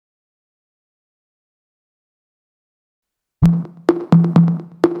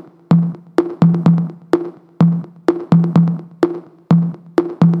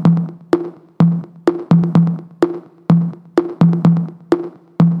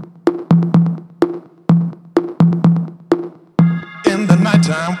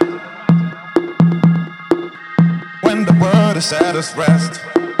saddest rest,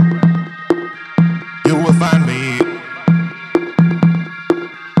 you will find me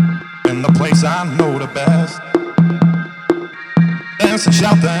in the place I know the best. Dancing,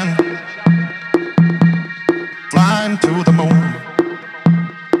 shouting, flying to the moon.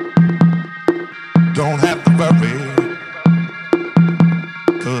 Don't have to worry,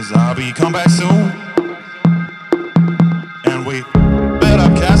 'cause I'll be come back soon. And we built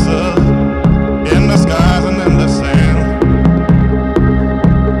up castles in the skies and in the sand.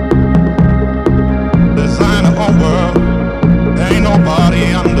 Design a whole world, ain't nobody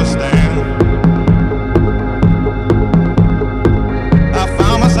understand. I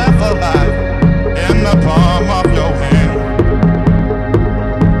found myself alive in the palm of your hand.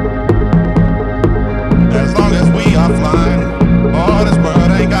 As long as we are flying, all this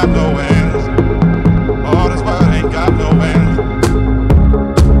world ain't got no end. All this world ain't got no end.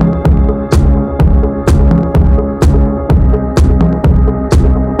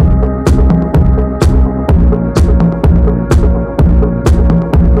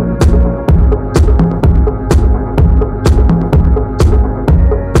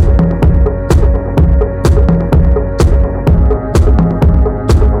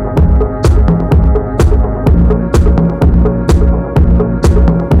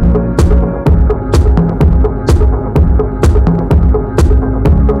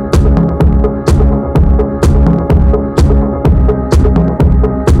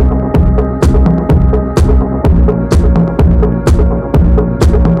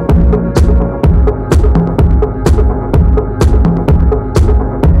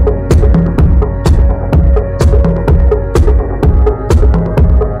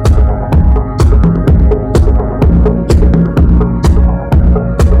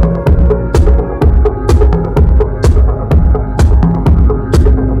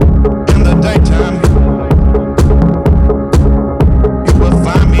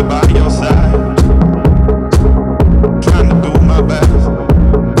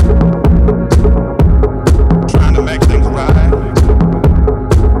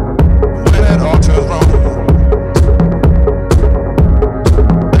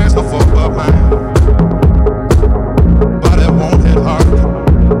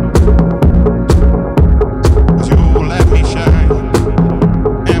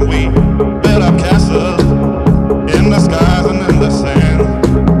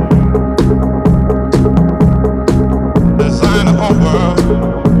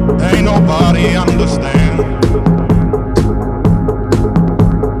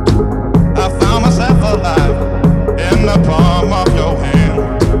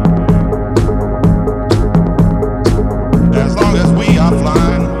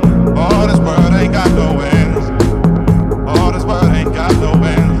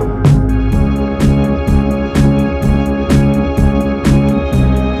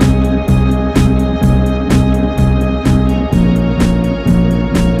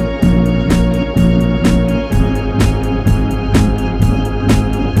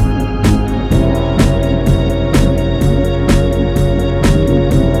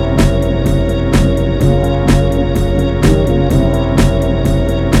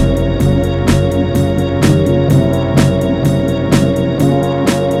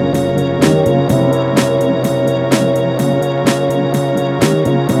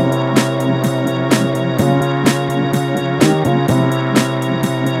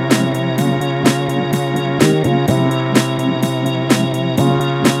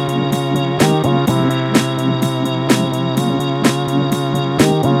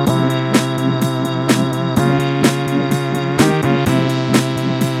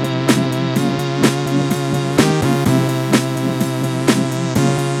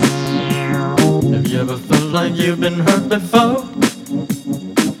 You've been hurt before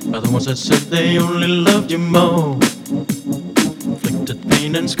by the ones that said they only loved you more. Inflicted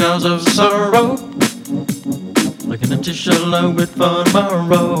pain and scars of sorrow, like an empty shell I wait for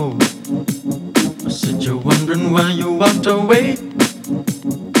tomorrow. I said you're wondering why you walked away.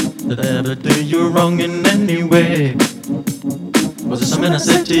 Did I ever do you wrong in any way? Was it something I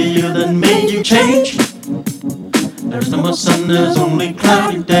said to you that made you change? There is no more sun, there's only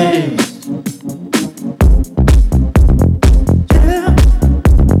cloudy days.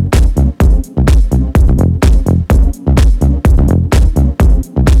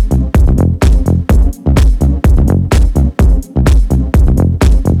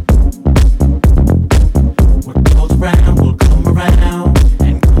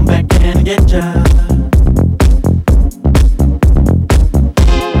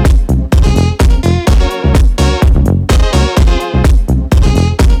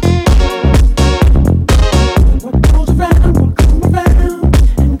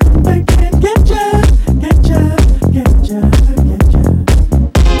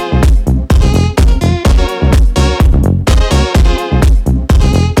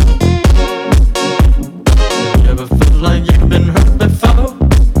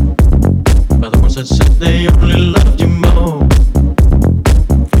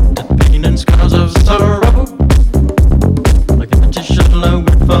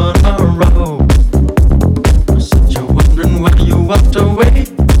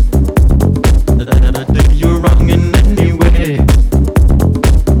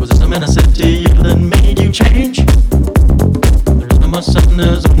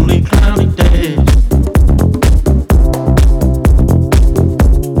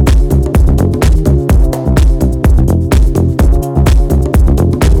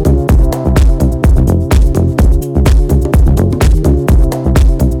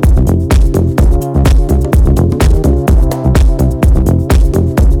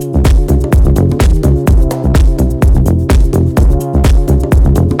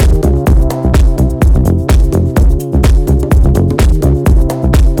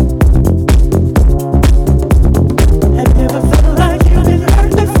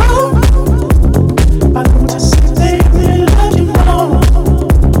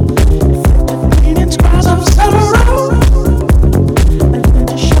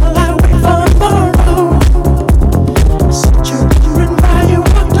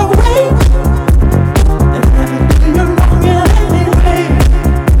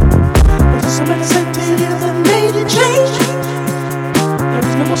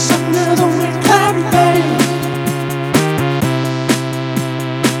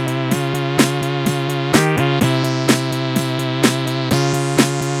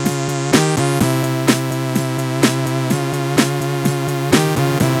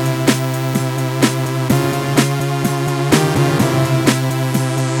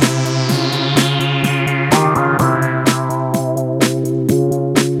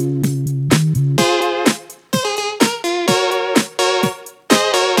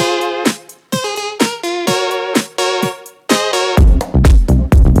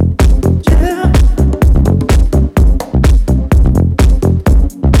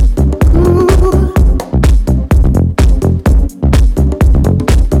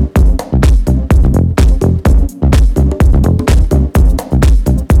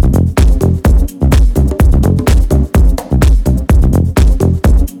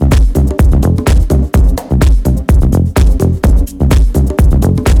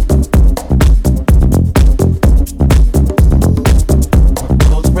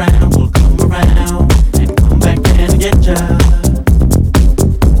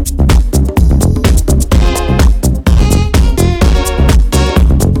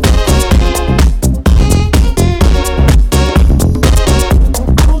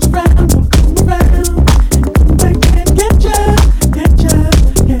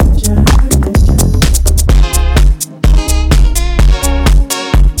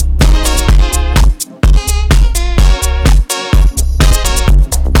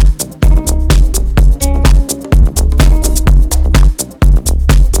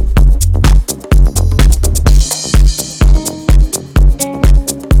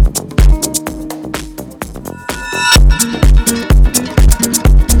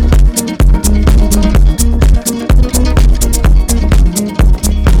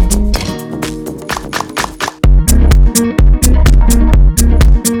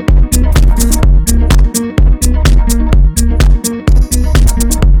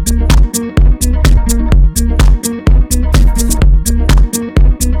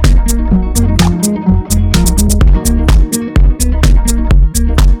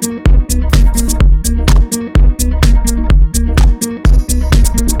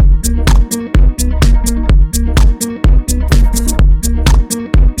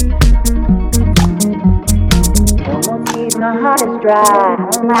 dry. I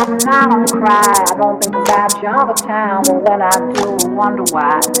don't laugh and I don't cry. I don't think about you all the time, but when I do, I wonder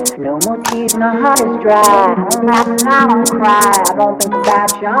why. No more tears, my heart is dry. I don't laugh and I don't cry. I don't think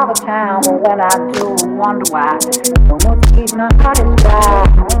about you all the time, but when I do, I wonder why. No more tears, my heart is dry.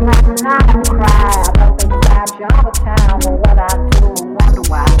 I don't laugh and I don't cry. I don't think about you all the time, but when I do, I wonder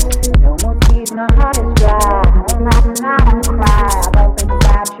why. No more tears, my heart is dry. I don't laugh and I don't cry. I don't think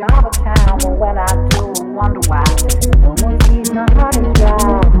about you all the time, but when I do, I wonder why. No more tears, my heart is dry.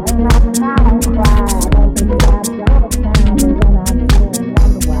 I don't laugh and I don't cry. I don't think about you all the time, but when I do, I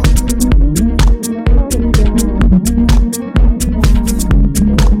wonder why.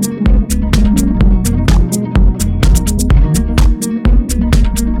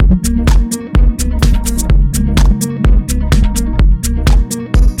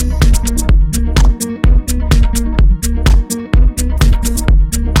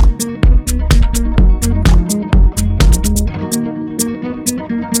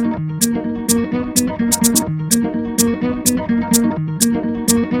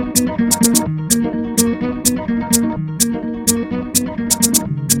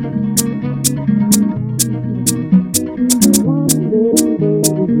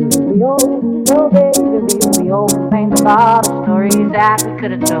 All the stories that we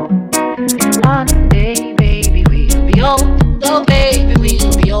could have told. One day, baby, we'll be old. Oh, baby,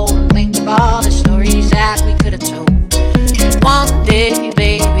 we'll be old. Think of all the stories that we could have told. One day,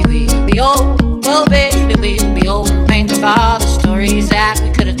 baby, we'll be old. Oh, baby, we'll be old. Think of all the stories that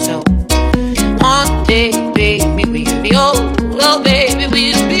we could have told. One day, baby, we'll be old. Oh, baby,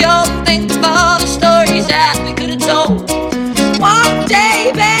 we'll be old. Think of all the stories that we could have told. One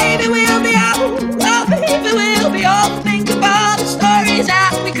day, baby, we'll be old. Oh, baby, we'll be old. Think of all the stories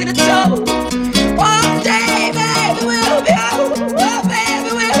that we could have told. One day, baby, we'll be old. Oh, baby, we'll be old. Oh,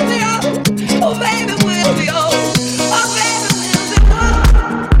 baby, we'll be old. Oh, baby, we'll be old.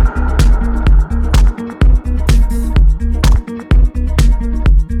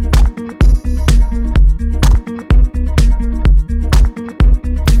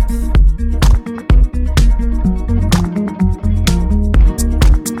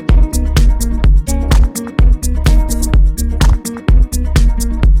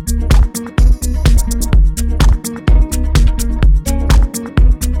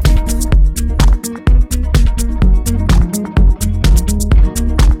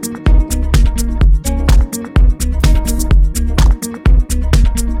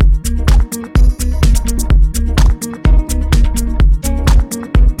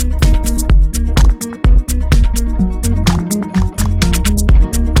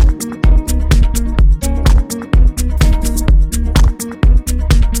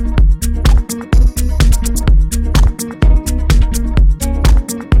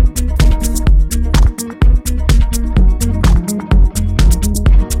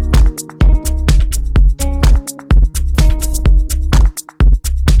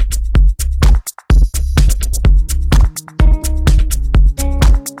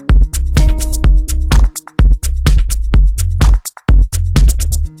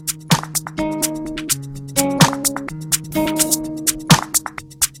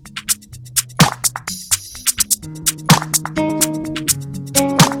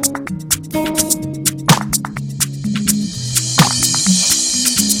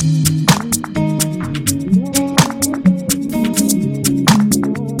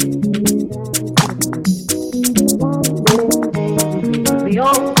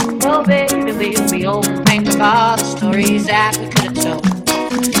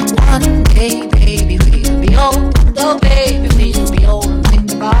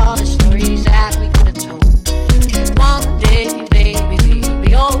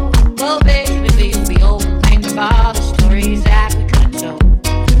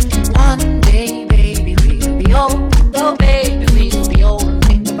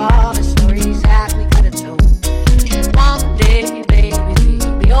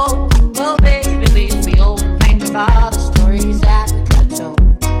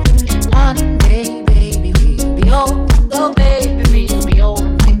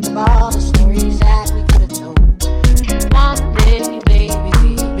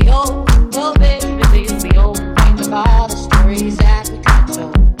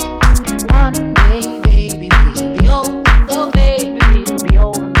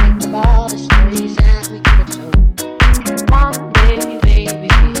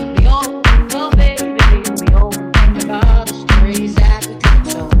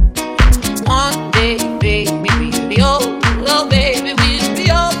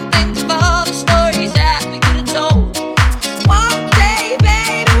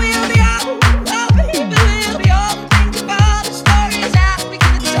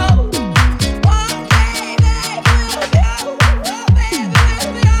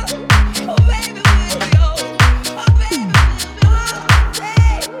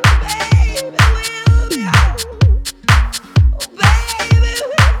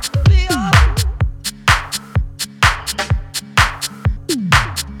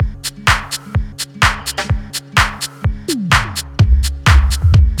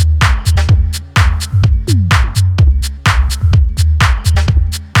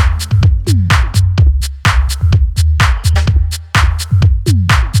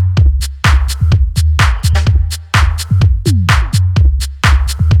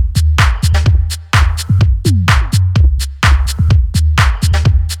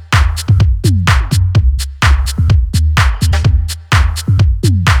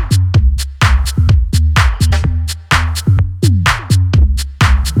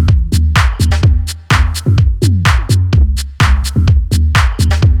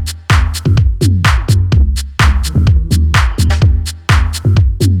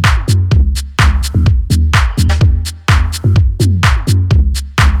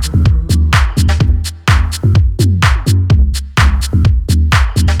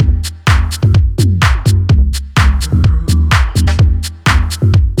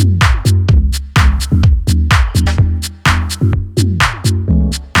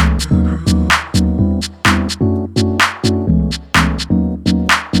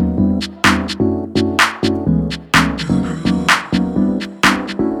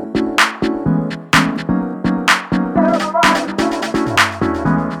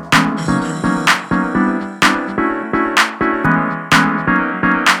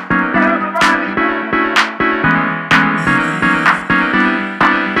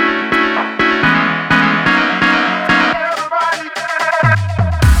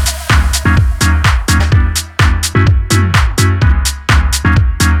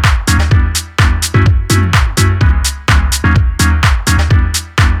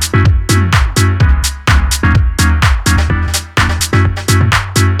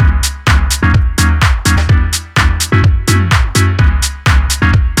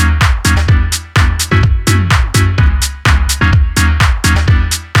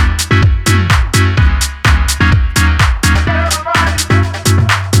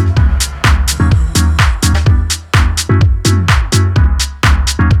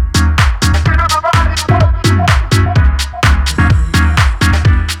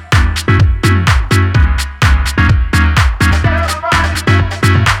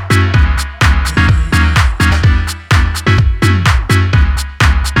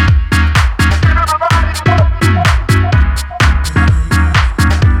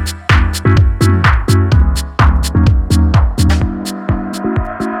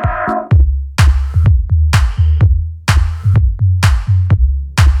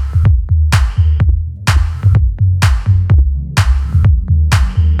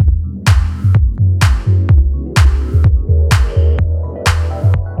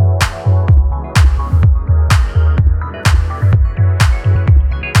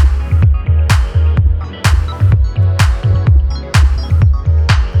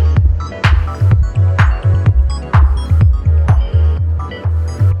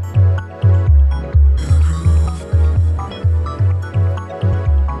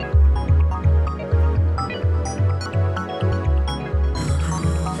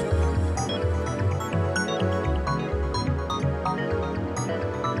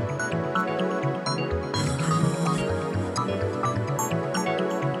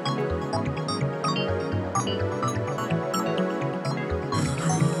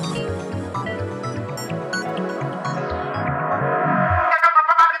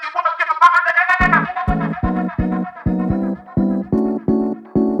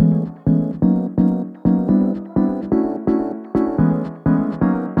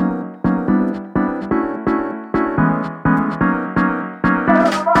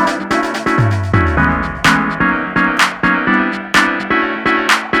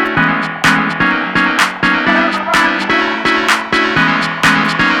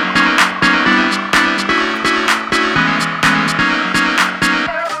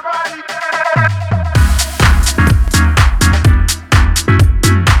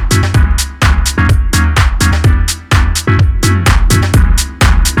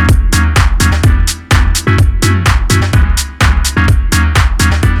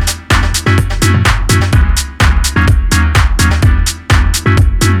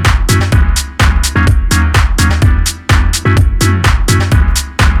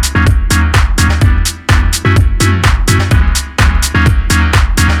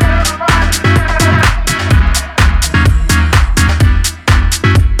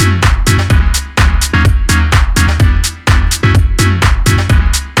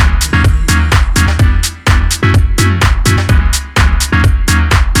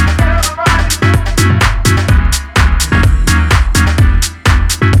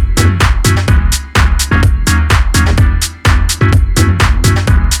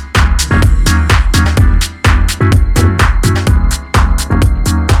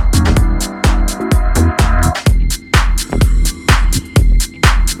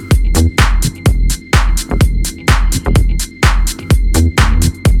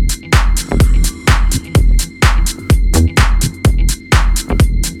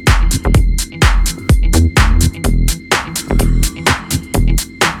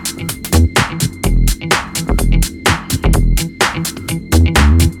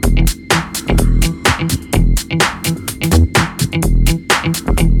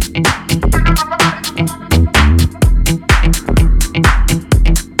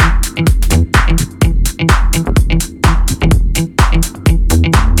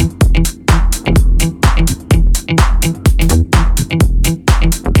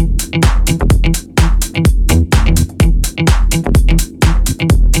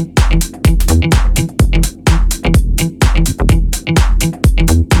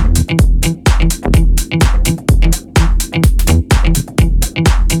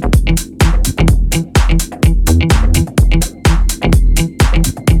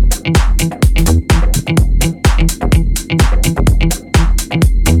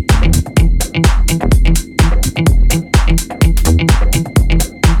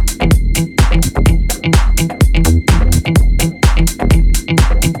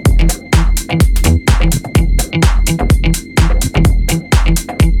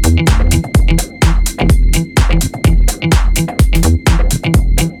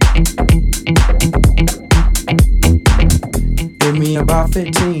 About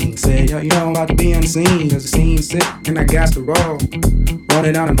 15, said, yo, you know I'm about to be on the scene. Cause the scene's sick and I got to roll.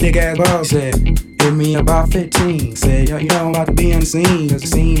 Rolling down a big ass ball, said, hit me about 15. Said, yo, you know I'm about to be on the scene. Cause the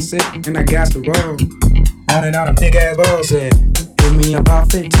scene's sick and I got to roll. Rolling down a big ass ball, said, hit me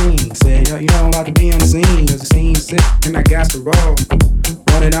about 15. Said, yo, you know I'm about to be on the scene. Cause the scene's sick and I got to roll.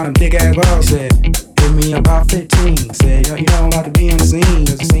 Rolling down a big ass ball, said, hit me about 15. Said, yo, you know I'm about to be on the scene.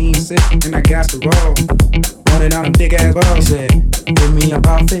 Cause the scene's sick and I got to roll. Running down a big ass ball, said, hit me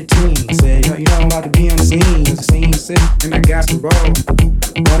about 15. Said, yo, you know I'm about to be on the scene. Cause the scene's sick and I got to roll.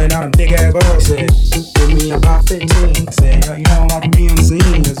 Running down a big ass ball, said, hit me about 15. Said, yo, you know I'm about to be on the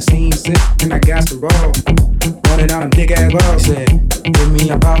scene. Cause the scene's sick and I got to roll. Running down a big ass ball, said, hit me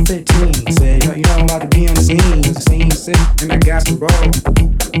about 15. Said, yo, you know I'm about to be on the scene. Cause the scene's sick and I got to roll.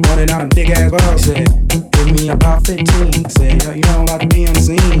 Running down a big ass ball, said, hit me about 15. Said, yo, you know I'm about to be on the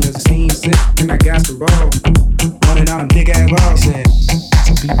scene. Cause the scene's sick and I got to roll. Running down a big ass ball, said,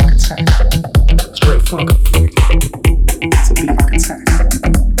 to be architect, straight funk effect. To be architect,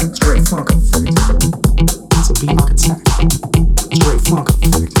 straight funk effect. To be architect, straight funk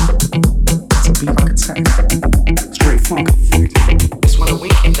effect. To be architect, straight funk effect. This one a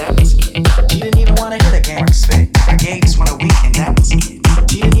week and that was it. She didn't even wanna hit a game like spit. I gave this one a week and that was it.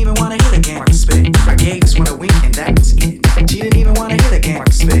 She didn't even wanna hit a game like spit. I gave this one a week and that was it. She didn't even wanna hit a game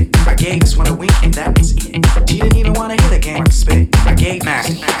like spit. I gave this one a week and that was it. She didn't even wanna hit a game like spit. I gave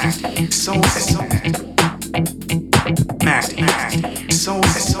nasty, so nasty, nasty, so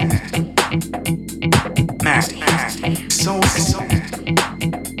nasty, nasty, so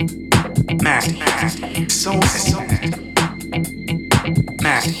nasty, nasty, so nasty, so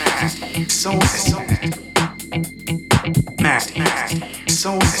nasty, so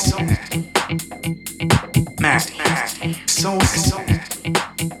nasty, so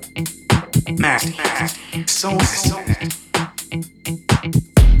nasty, so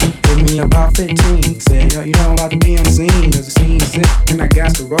hit me about 15. Said, yo, you know I'm about to be on the scene. Cause the scene's sick and I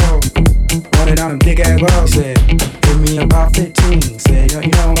got to roll. Running down a big ass ball, said, hit me about 15. Said, yo, you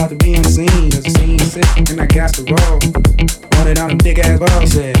know I'm about to be on the scene. Cause the scene's sick and I got to roll. Running down a big ass ball,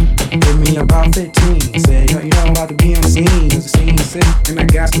 said, hit me about 15. Said, yo, you know I'm about to be on the scene. Cause the scene's sick and I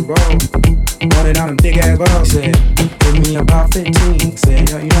got to roll. Running down a big ass ball, said, hit me about 15. Said,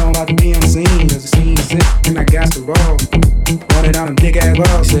 yo, you know I'm about to be on the scene. Cause the scene's sick and I got to roll. Running down a big ass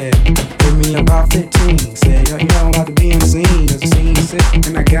ball, said, hit me about 15. Said, yo, you know I'm about to be on the scene. Cause the scene's sick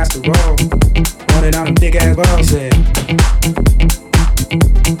and I got to roll. Running down a big ass ball, said,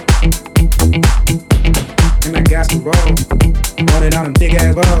 and I got to roll. Running down a big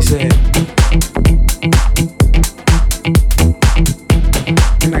ass ball, said,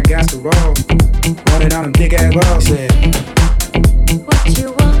 and I got to roll. Running down a big ass ball, said, What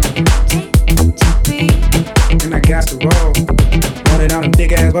you want it to be? and I got to roll. Running down a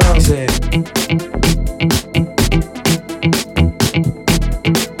big ass ball, said,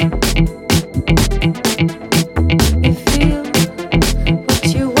 You feel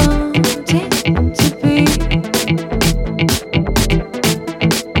what you want it to be.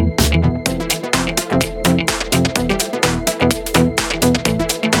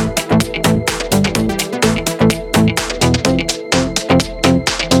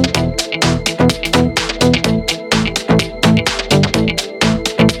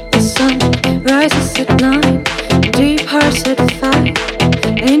 The sun rises at 9, deep hearts at 5.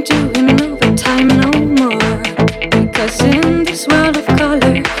 Ain't doing overtime no more. Because in this world of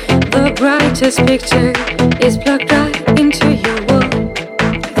color, the brightest picture is plugged right into your wall.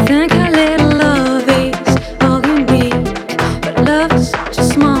 You think a little love is all you need, but love is such a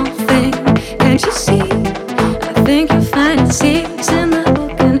small thing. Can't you see? I think your fantasies in the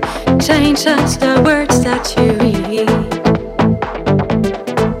just the words that you read.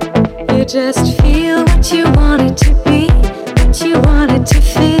 You just feel what you want it to be, what you want it to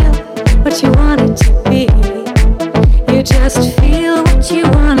feel, what you want it to be. You just feel what you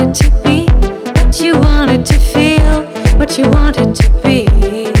want it to be, what you want it to feel, what you want it to be.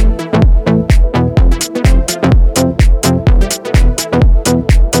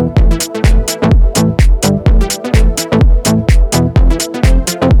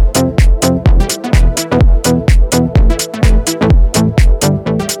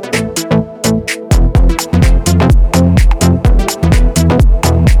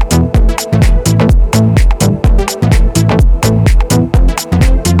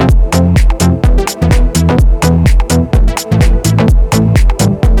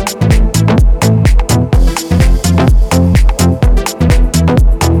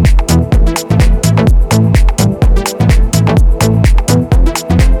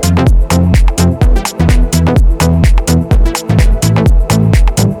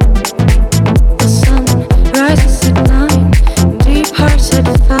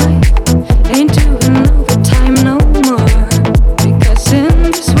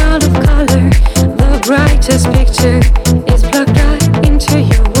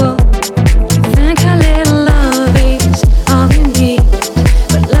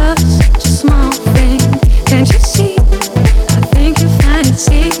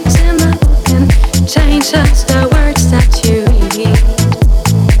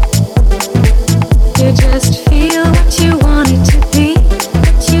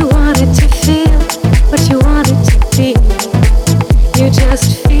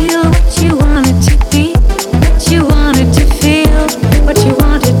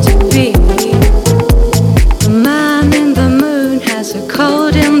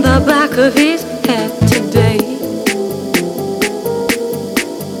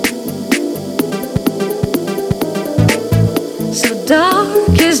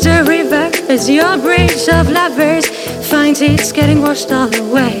 It's getting washed all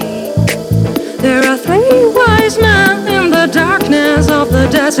away. There are three wise men in the darkness of the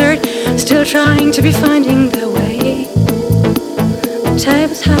desert, still trying to be finding their way. The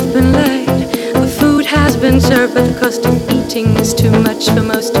tables have been laid, the food has been served, but the cost of eating is too much for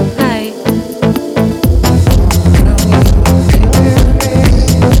most to pay.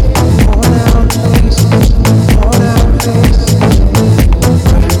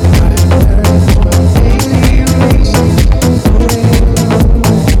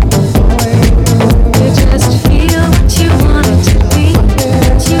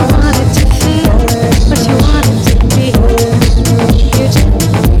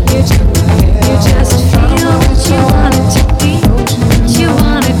 You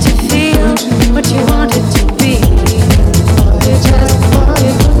wanted to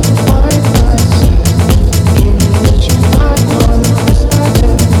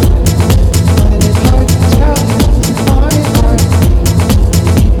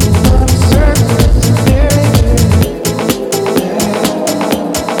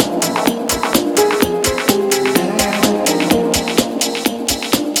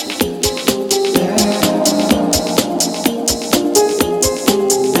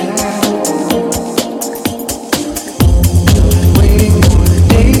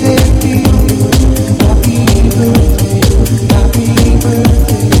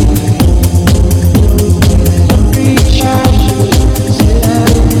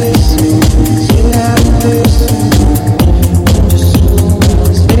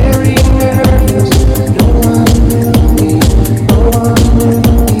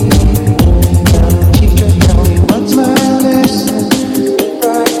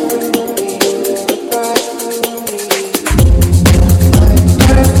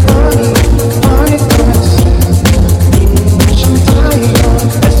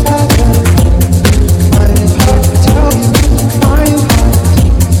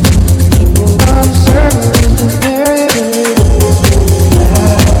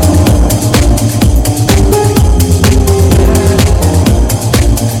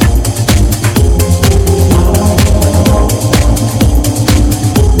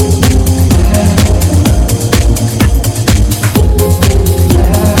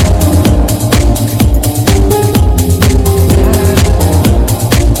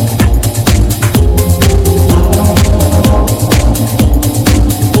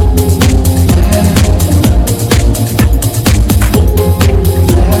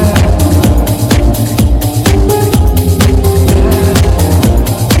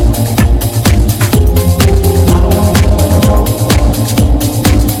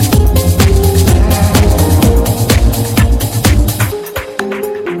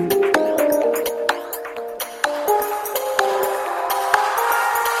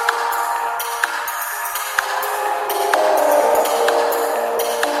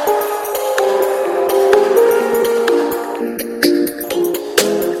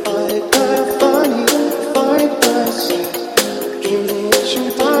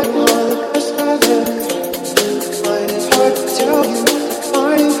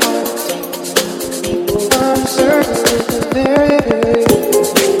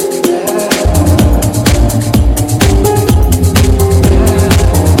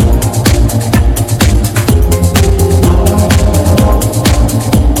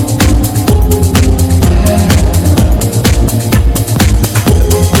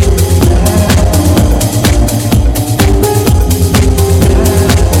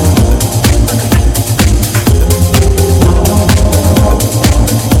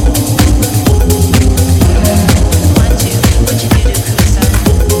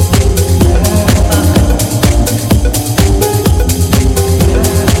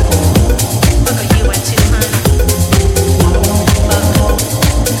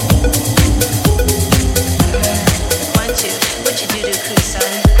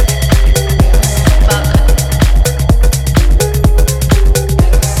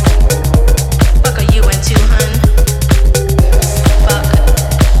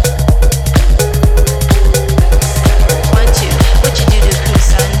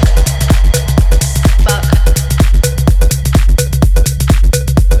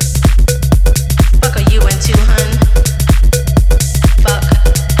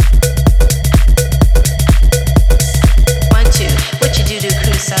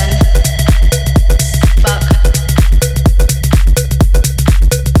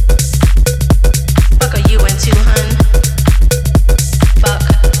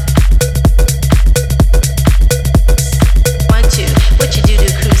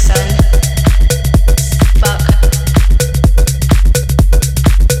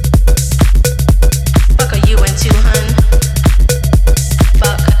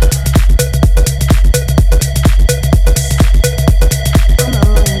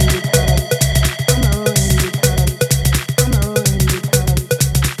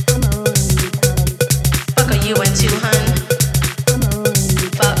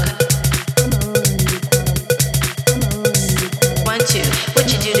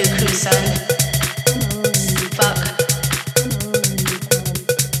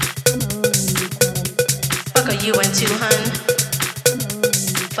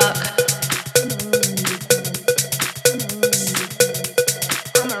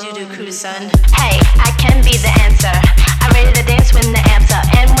cruise, son. Hey, I can be the answer. I'm ready to dance when the amps up.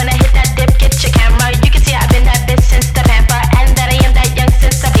 And when I hit that dip, get your camera. You can see I've been that bitch since the pamper. And that I am that young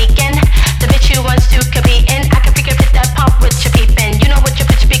since the beacon. The bitch who wants to compete in. I can figure fit that pump with your peepin'. You know what your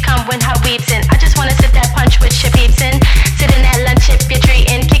bitch become when her weaves in. I just wanna sit that punch with your peeps in. Sitting at lunch if you're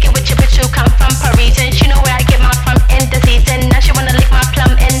treating. Kick it with your bitch who come from Parisian. She know where I get my from in the season. Now she wanna lick my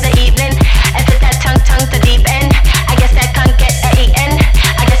plum in the evening. And fit that tongue to deep end. I guess that can't get a eaten.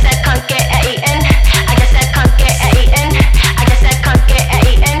 I guess that can't get a eaten. I guess that can't get a eaten. I guess that can't get a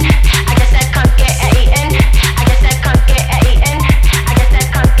eaten. I guess that can't get a eaten. I guess that can't get a eaten. I guess that can't get a eaten. I guess that can't get a eaten. I guess that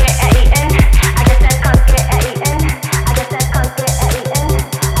can't get a eaten. I guess that can't get a eaten. I guess that can't get a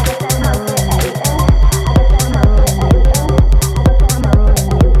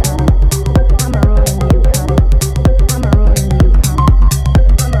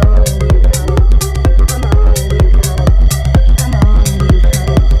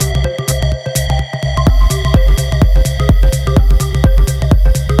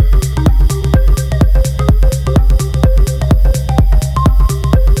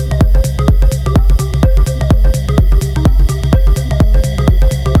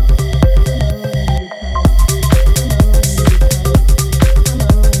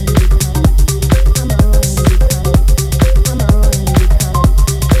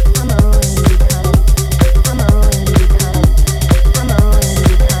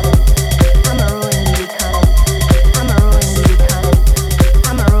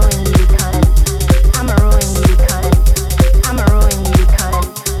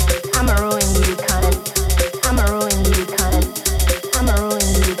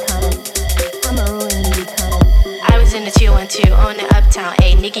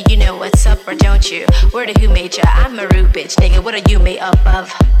Where the who made ya? I'm a rude bitch, nigga. What are you made up of?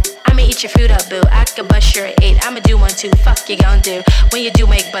 I'ma eat your food up, boo. I can bust your 8. I'ma do 1, 2. Fuck you gon' do. When you do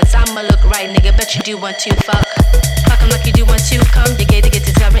make butts, I'ma look right, nigga. Bet you do 1, 2. Fuck. Fuck 'em like you do 1, 2. Come, you gay to get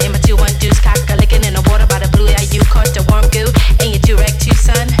to cover in my 2, 1 deuce. Cock a lickin' in the water by the blue eye. You caught the warm goo. And you do wreck too,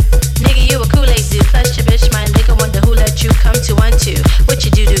 son. Nigga, you a Kool-Aid dude. Plus your bitch, my nigga. Wonder who let you come to 1, 2. What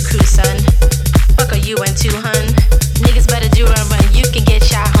you do, crew, son? Fuck are you 1, 2, hun? Niggas better do run. You can get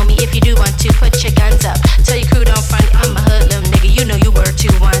shot, homie, if you do want to. Put your guns up. Tell your crew don't front. I'm a hoodlum, nigga. You know you were 2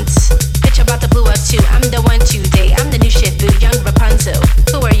 once. Bitch, I'm about to blow up too. I'm the 1, 2 day. I'm the new shit, boo. Young Rapunzel.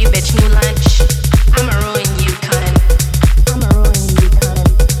 Who are you, bitch? New lunch. I'ma ruin you, cunt. I'ma ruin you, cunt.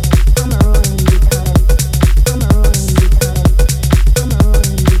 I'ma ruin you, cunt. I'ma ruin you, cunt. I'ma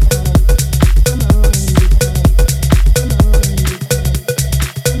ruin you, cunt. I'ma ruin you, cunt. I'ma ruin you, cunt.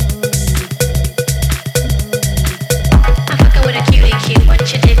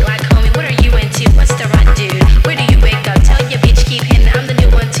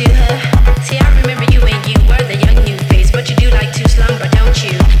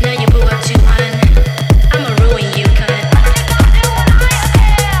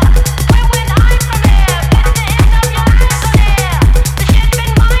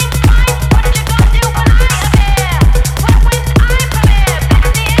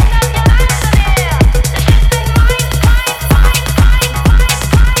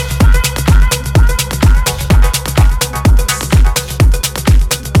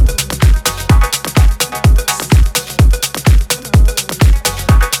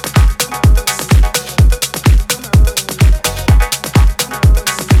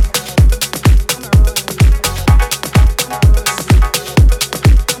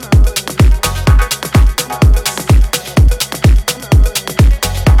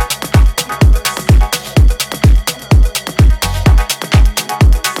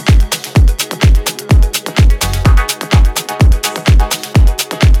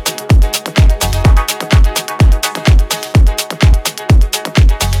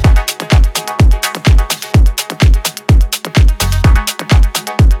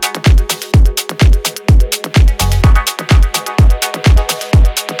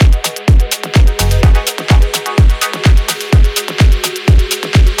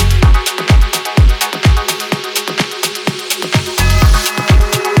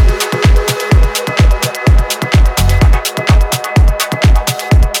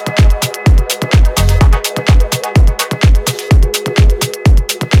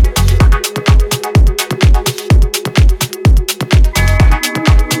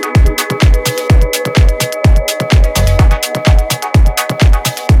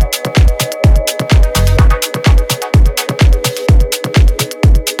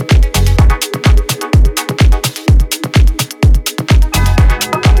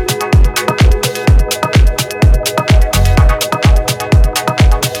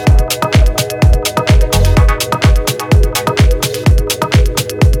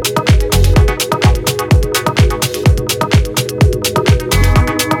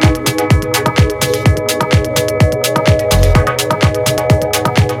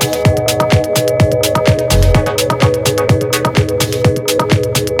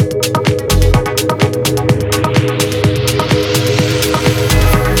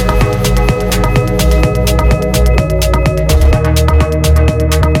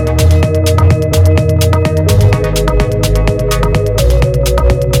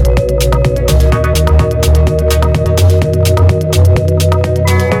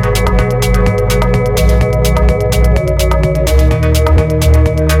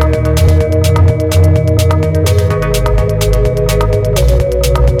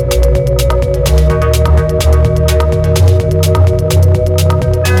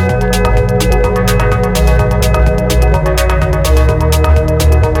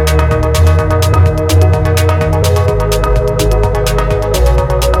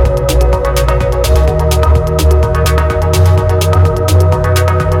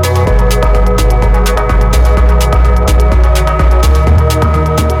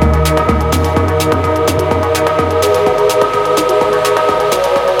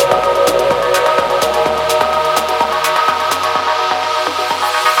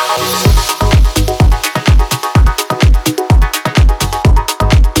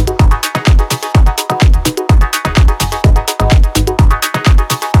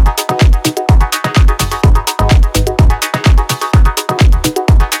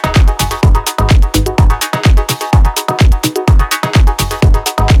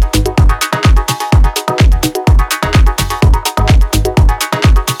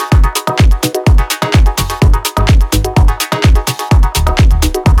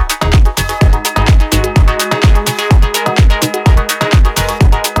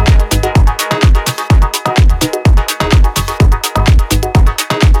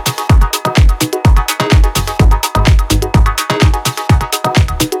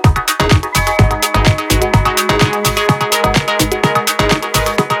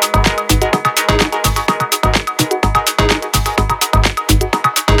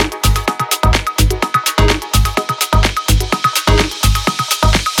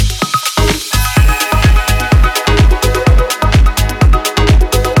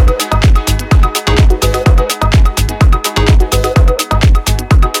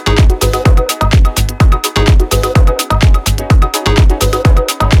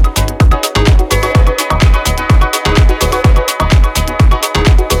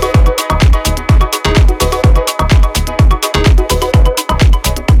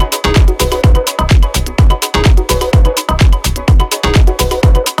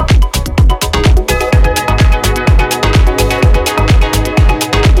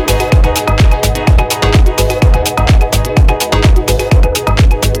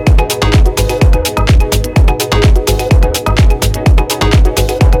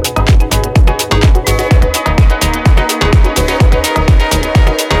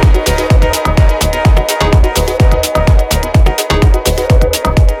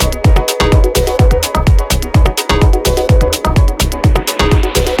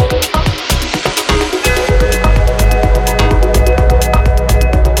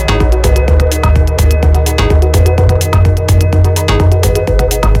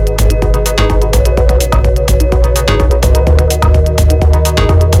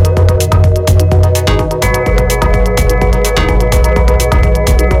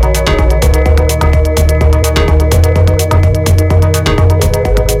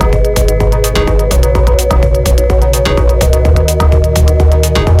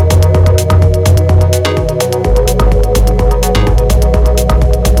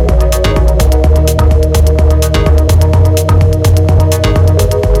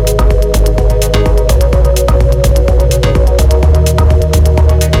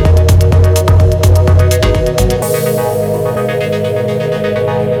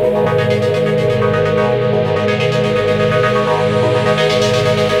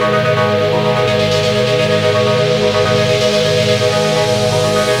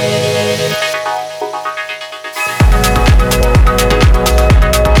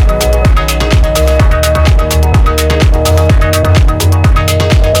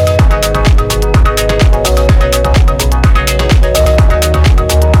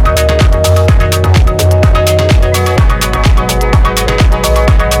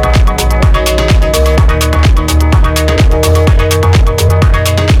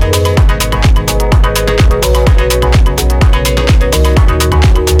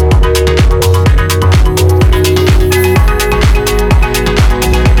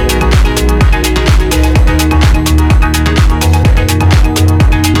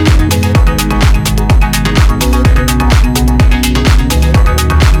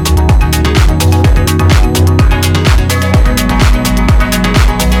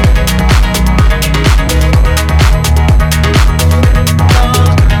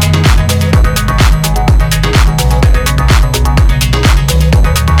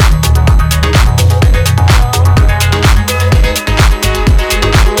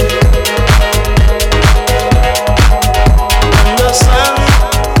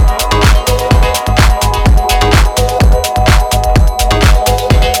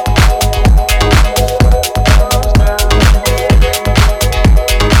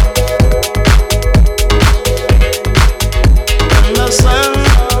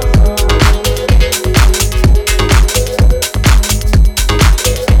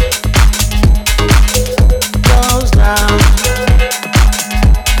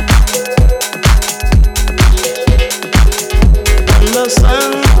 the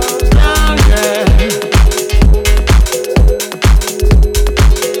sun goes down, yeah.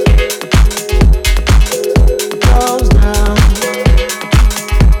 Goes down.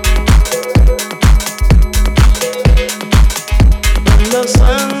 When the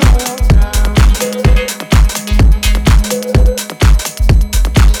sun goes down.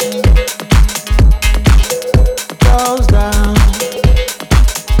 Goes down.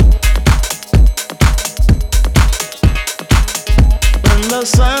 When the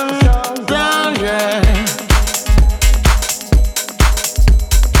sun goes down, yeah.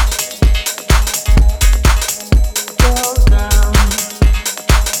 Goes down.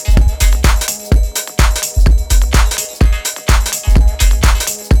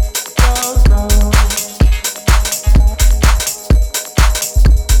 Goes down.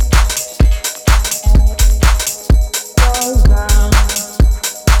 Goes down.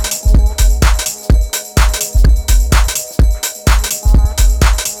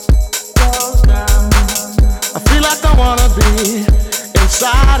 Goes down. I feel like I wanna be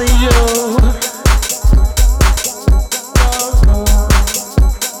inside of you.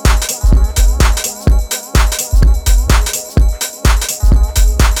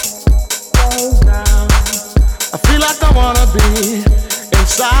 Goes down. I feel like I wanna be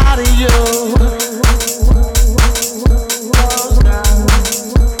inside of you. Goes down.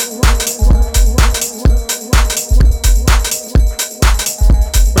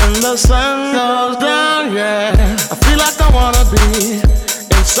 When the sun goes down, yeah. I feel like I wanna be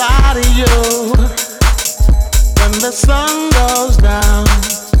inside of you. When the sun goes down,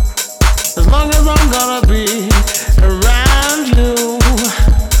 as long as I'm gonna be around you.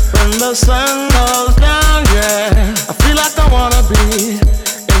 When the sun goes down, yeah. I feel like I wanna be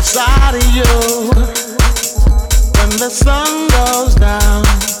inside of you. When the sun goes down,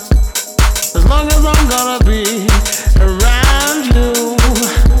 as long as I'm gonna be around you.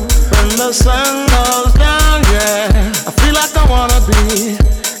 When the sun goes down, yeah. I feel like I wanna be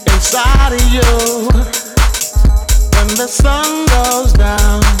inside of you. When the sun goes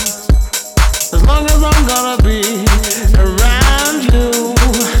down, as long as I'm gonna be around you.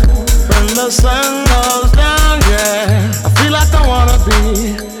 When the sun goes down, yeah. I feel like I wanna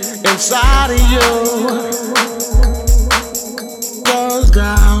be inside of you. Goes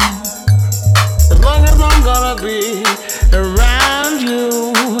down. As long as I'm gonna be around you.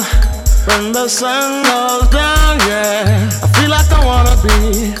 When the sun goes down, yeah. I feel like I wanna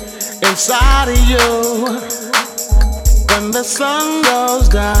be inside of you. When the sun goes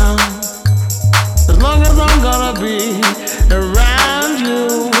down, as long as I'm gonna be around you.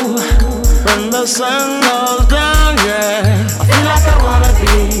 When the sun goes down, yeah. I feel like I wanna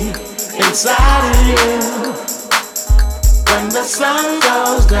be inside of you. When the sun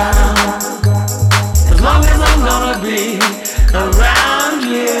goes down, as long as I'm gonna be around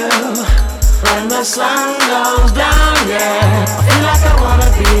you. When the sun goes down, yeah. I feel like I wanna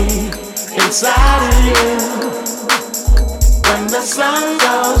be inside of you. When the sun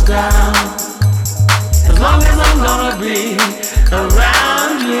goes down, as long as I'm gonna be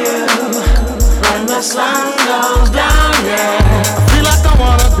around you. When the sun goes down, yeah. I feel like I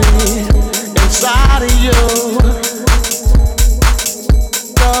wanna be inside of you.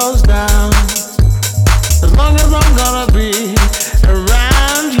 Goes down. As long as I'm gonna be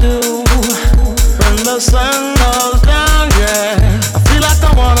around you. When the sun goes down, yeah. I feel like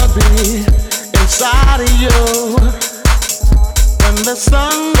I wanna be inside of you. When the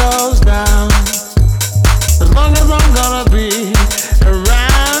sun goes down, as long as I'm gonna be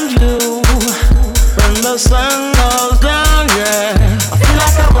around you. When the sun